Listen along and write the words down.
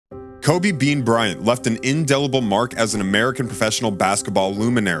Kobe Bean Bryant left an indelible mark as an American professional basketball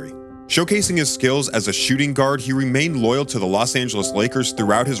luminary. Showcasing his skills as a shooting guard, he remained loyal to the Los Angeles Lakers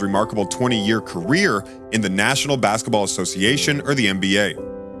throughout his remarkable 20-year career in the National Basketball Association, or the NBA.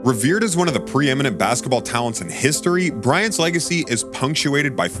 Revered as one of the preeminent basketball talents in history, Bryant's legacy is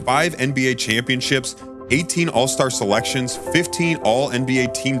punctuated by 5 NBA championships, 18 All-Star selections, 15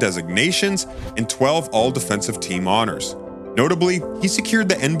 All-NBA team designations, and 12 All-Defensive Team honors. Notably, he secured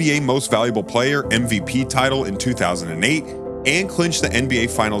the NBA Most Valuable Player (MVP) title in 2008 and clinched the NBA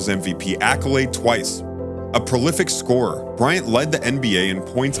Finals MVP accolade twice. A prolific scorer, Bryant led the NBA in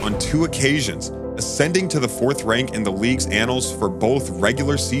points on 2 occasions, ascending to the 4th rank in the league's annals for both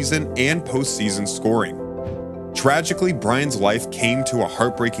regular season and postseason scoring. Tragically, Bryant's life came to a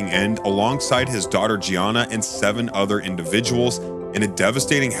heartbreaking end alongside his daughter Gianna and 7 other individuals in a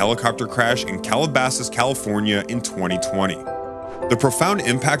devastating helicopter crash in Calabasas, California in 2020. The profound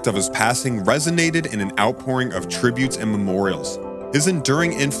impact of his passing resonated in an outpouring of tributes and memorials. His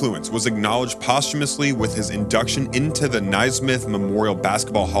enduring influence was acknowledged posthumously with his induction into the Naismith Memorial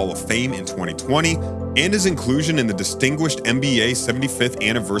Basketball Hall of Fame in 2020 and his inclusion in the distinguished NBA 75th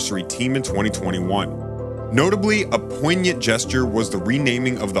Anniversary Team in 2021. Notably, a poignant gesture was the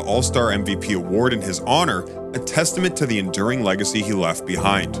renaming of the All-Star MVP award in his honor, a testament to the enduring legacy he left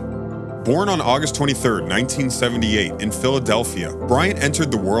behind. Born on August 23, 1978, in Philadelphia, Bryant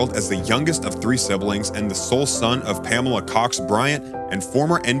entered the world as the youngest of 3 siblings and the sole son of Pamela Cox Bryant and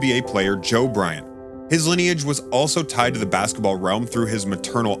former NBA player Joe Bryant. His lineage was also tied to the basketball realm through his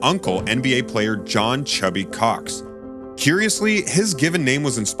maternal uncle, NBA player John "Chubby" Cox. Curiously, his given name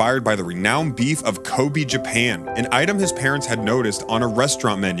was inspired by the renowned beef of Kobe, Japan, an item his parents had noticed on a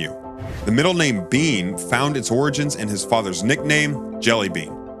restaurant menu. The middle name Bean found its origins in his father's nickname,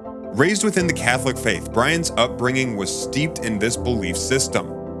 Jellybean. Raised within the Catholic faith, Bryant's upbringing was steeped in this belief system.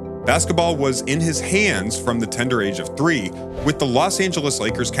 Basketball was in his hands from the tender age of 3, with the Los Angeles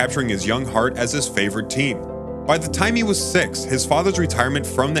Lakers capturing his young heart as his favorite team. By the time he was 6, his father's retirement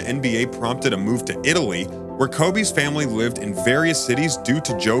from the NBA prompted a move to Italy, where Kobe's family lived in various cities due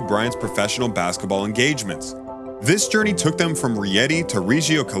to Joe Bryant's professional basketball engagements. This journey took them from Rieti to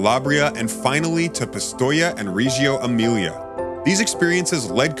Reggio Calabria and finally to Pistoia and Reggio Emilia. These experiences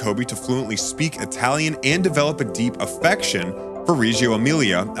led Kobe to fluently speak Italian and develop a deep affection for Reggio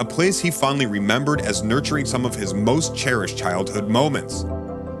Emilia, a place he fondly remembered as nurturing some of his most cherished childhood moments.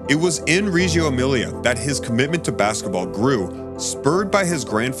 It was in Reggio Emilia that his commitment to basketball grew, spurred by his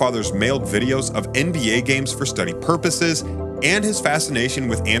grandfather's mailed videos of NBA games for study purposes and his fascination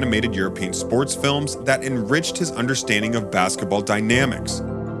with animated European sports films that enriched his understanding of basketball dynamics.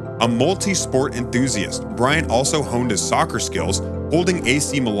 A multi-sport enthusiast, Bryant also honed his soccer skills, holding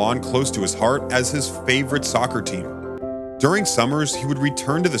AC Milan close to his heart as his favorite soccer team. During summers, he would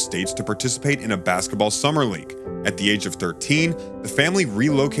return to the States to participate in a basketball summer league. At the age of 13, the family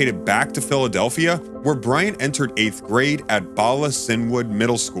relocated back to Philadelphia, where Bryant entered 8th grade at Bala Sinwood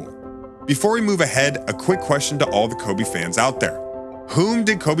Middle School. Before we move ahead, a quick question to all the Kobe fans out there. Whom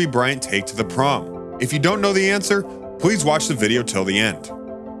did Kobe Bryant take to the prom? If you don't know the answer, please watch the video till the end.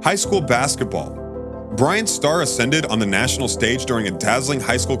 High school basketball. Bryant's star ascended on the national stage during a dazzling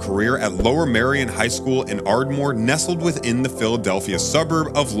high school career at Lower Merion High School in Ardmore, nestled within the Philadelphia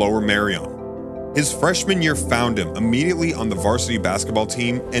suburb of Lower Merion. His freshman year found him immediately on the varsity basketball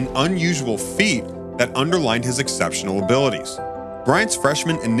team, an unusual feat that underlined his exceptional abilities. Bryant's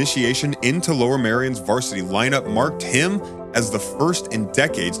freshman initiation into Lower Merion's varsity lineup marked him as the first in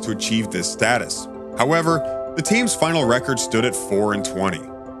decades to achieve this status. However, the team's final record stood at 4-20.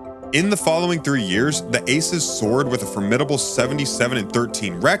 In the following 3 years, the Aces soared with a formidable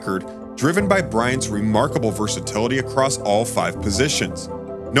 77-13 record, driven by Bryant's remarkable versatility across all 5 positions.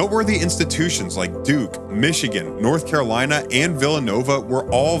 Noteworthy institutions like Duke, Michigan, North Carolina, and Villanova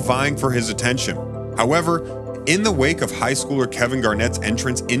were all vying for his attention. However, in the wake of high schooler Kevin Garnett's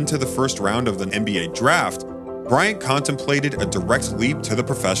entrance into the first round of the NBA draft, Bryant contemplated a direct leap to the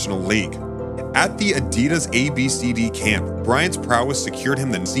professional league. At the Adidas ABCD camp, Bryant's prowess secured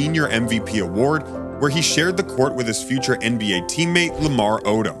him the Senior MVP award, where he shared the court with his future NBA teammate Lamar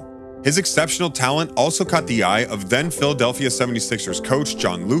Odom. His exceptional talent also caught the eye of then Philadelphia 76ers coach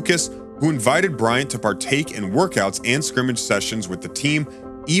John Lucas, who invited Bryant to partake in workouts and scrimmage sessions with the team,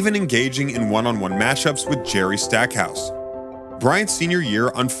 even engaging in one-on-one matchups with Jerry Stackhouse. Bryant's senior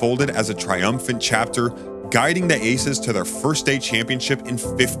year unfolded as a triumphant chapter, guiding the Aces to their first state championship in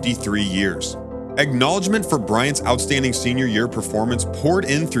 53 years. Acknowledgement for Bryant's outstanding senior year performance poured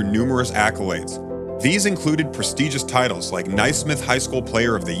in through numerous accolades. These included prestigious titles like Naismith High School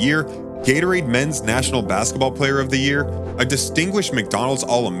Player of the Year, Gatorade Men's National Basketball Player of the Year, a distinguished McDonald's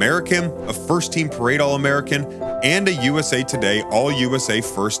All-American, a First-Team Parade All-American, and a USA Today All-USA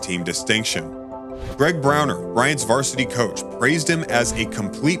First Team distinction. Greg Browner, Bryant's varsity coach, praised him as a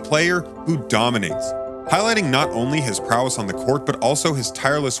complete player who dominates, highlighting not only his prowess on the court but also his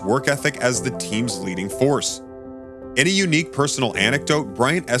tireless work ethic as the team's leading force. In a unique personal anecdote,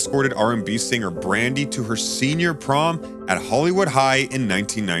 Bryant escorted R&B singer Brandy to her senior prom at Hollywood High in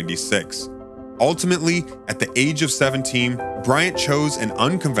 1996. Ultimately, at the age of 17, Bryant chose an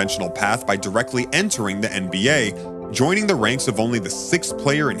unconventional path by directly entering the NBA, joining the ranks of only the sixth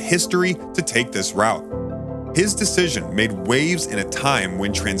player in history to take this route. His decision made waves in a time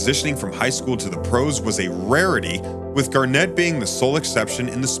when transitioning from high school to the pros was a rarity, with Garnett being the sole exception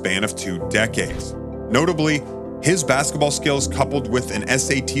in the span of 2 decades. Notably, his basketball skills coupled with an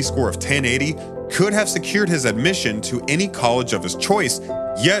SAT score of 1080 could have secured his admission to any college of his choice,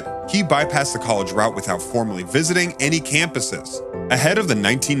 yet he bypassed the college route without formally visiting any campuses. Ahead of the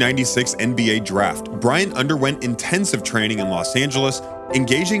 1996 NBA draft, Bryant underwent intensive training in Los Angeles,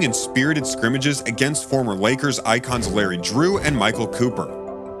 engaging in spirited scrimmages against former Lakers icons Larry Drew and Michael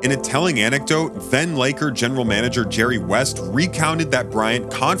Cooper. In a telling anecdote, then Laker general manager Jerry West recounted that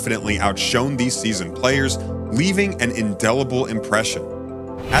Bryant confidently outshone these seasoned players, leaving an indelible impression.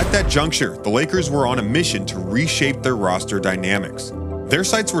 At that juncture, the Lakers were on a mission to reshape their roster dynamics. Their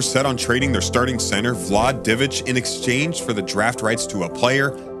sights were set on trading their starting center Vlad Divac in exchange for the draft rights to a player,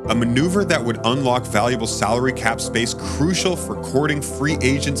 a maneuver that would unlock valuable salary cap space crucial for courting free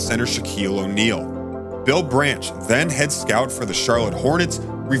agent center Shaquille O'Neal. Bill Branch, then head scout for the Charlotte Hornets,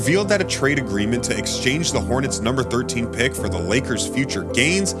 revealed that a trade agreement to exchange the Hornets' number 13 pick for the Lakers' future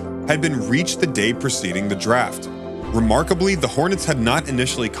gains had been reached the day preceding the draft. Remarkably, the Hornets had not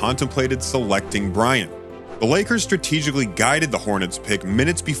initially contemplated selecting Bryant. The Lakers strategically guided the Hornets' pick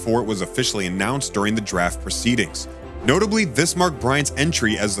minutes before it was officially announced during the draft proceedings. Notably, this marked Bryant's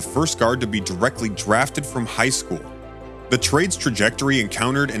entry as the first guard to be directly drafted from high school. The trade's trajectory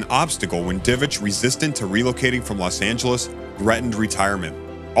encountered an obstacle when Divac, resistant to relocating from Los Angeles, threatened retirement.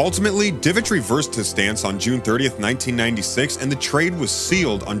 Ultimately, Divac reversed his stance on June 30, 1996, and the trade was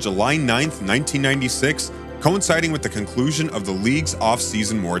sealed on July 9, 1996, coinciding with the conclusion of the league's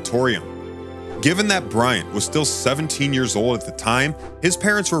off-season moratorium. Given that Bryant was still 17 years old at the time, his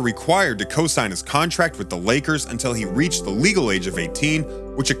parents were required to co-sign his contract with the Lakers until he reached the legal age of 18,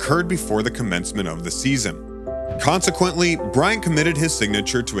 which occurred before the commencement of the season. Consequently, Bryant committed his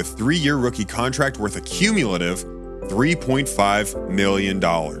signature to a 3-year rookie contract worth a cumulative $3.5 million.